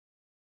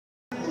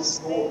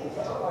sweetest thing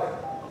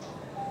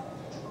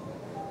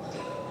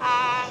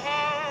I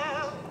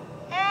have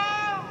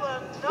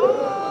ever known.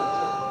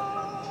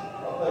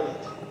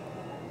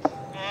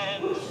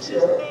 And to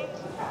think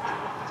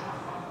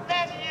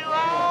that you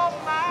are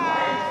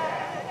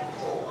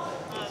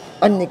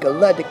A nigga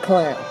love the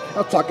clown.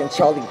 I'm talking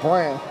Charlie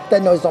Brown.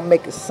 That noise don't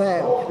make a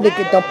sound.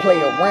 Nigga don't play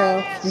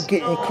around. You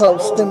getting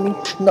close to me.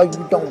 No,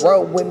 you don't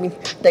roll with me.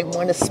 They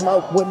wanna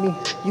smoke with me.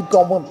 You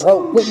going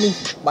broke with me.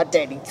 My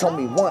daddy told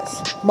me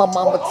once. My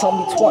mama told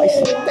me twice.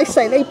 They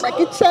say they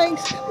breaking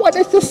chains. What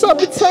is the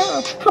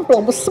summertime? I'm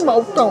blowing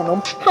smoke on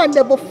them. I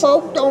never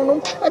fold on them.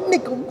 A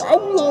nigga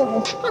roll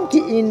on them. I'm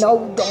getting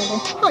old on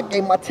them. I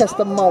gave my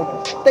testimony.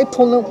 They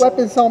pulling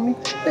weapons on me.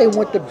 They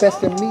want the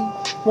best of me.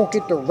 Won't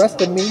get the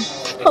rest of me.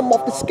 I'm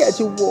off the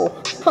schedule.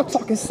 I'm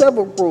talking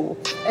several.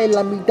 Hey,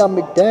 let me dumb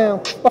it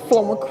down. My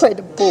flow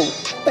incredible.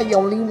 They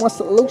only one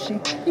solution.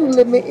 You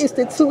living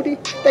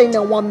instituted. They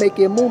know I'm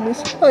making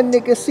movements. A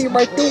nigga see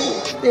right through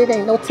it. It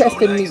ain't no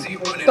testing me.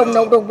 Don't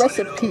know the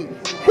recipe.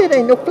 It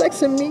ain't no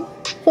flexing me.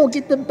 Won't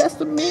get the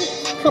best of me.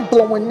 I'm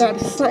blowing out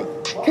of sight.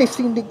 Can't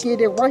seem to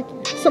get it right.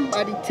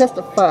 Somebody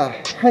testify.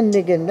 A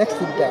nigga next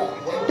to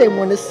die. They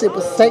wanna sit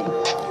with Satan.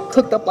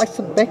 Cooked up like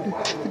some bacon,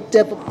 the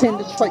devil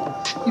penetrating.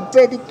 You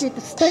better get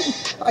the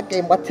state. I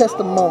gave my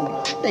testimony.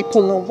 They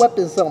pulling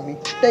weapons on me.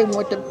 They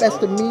want the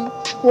best of me,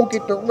 won't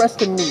get the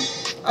rest of me.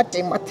 I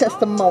gave my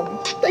testimony.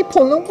 They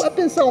pulling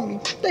weapons on me.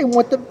 They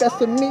want the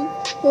best of me,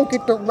 won't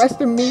get the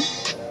rest of me.